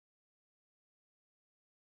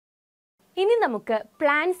ഇനി നമുക്ക്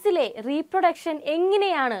പ്ലാന്റ്സിലെ റീപ്രൊഡക്ഷൻ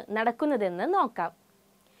എങ്ങനെയാണ് നടക്കുന്നതെന്ന് നോക്കാം.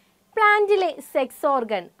 പ്ലാന്റിലെ സെക്സ്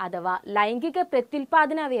ഓർഗൻ അഥവാ ലൈംഗിക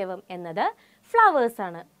പ്രത്യുൽപാദനാവയവം എന്നത് ഫ്ലവേഴ്സ്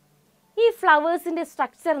ആണ്. ഈ ഫ്ലവേഴ്സിന്റെ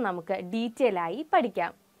സ്ട്രക്ചർ നമുക്ക് ഡീറ്റെയിൽ ആയി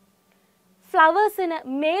പഠിക്കാം. ഫ്ലവേഴ്സിന്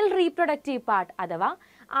മെയിൽ റീപ്രൊഡക്റ്റീവ് പാർട്ട് അഥവാ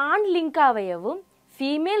ആൺലിംഗാവയവവും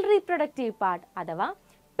ഫീമെയിൽ റീപ്രൊഡക്റ്റീവ് പാർട്ട് അഥവാ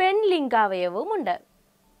പെൺലിംഗാവയവവും ഉണ്ട്.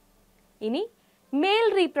 ഇനി mail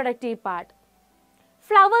reproductive part.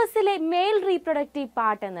 ഫ്ലവേഴ്സിലെ mail reproductive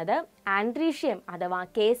part എന്നത് ആൻഡ്രീഷ്യം അഥവാ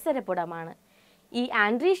കേസരപുടമാണ്. ഈ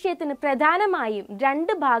ആൻഡ്രീഷ്യത്തിന് പ്രധാനമായും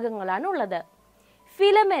 2 ഭാഗങ്ങളാണ് ഉള്ളത്.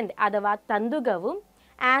 ഫിലമെന്റ് അഥവാ തന്തുകവും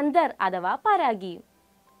ആന്തർ അഥവാ പരാഗിയും.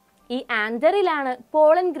 ഈ ആന്തറിലാണ്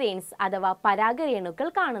പോളൻ ഗ്രെയിൻസ് അഥവാ പരാഗരേണുക്കൾ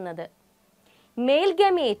കാണുന്നത്. മെയിൽ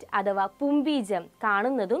ഗമേറ്റ് അഥവാ പുംബീജം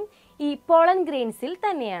കാണുന്നതും ഈ പോളൻ ഗ്രെയിൻസിൽ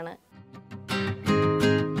തന്നെയാണ്.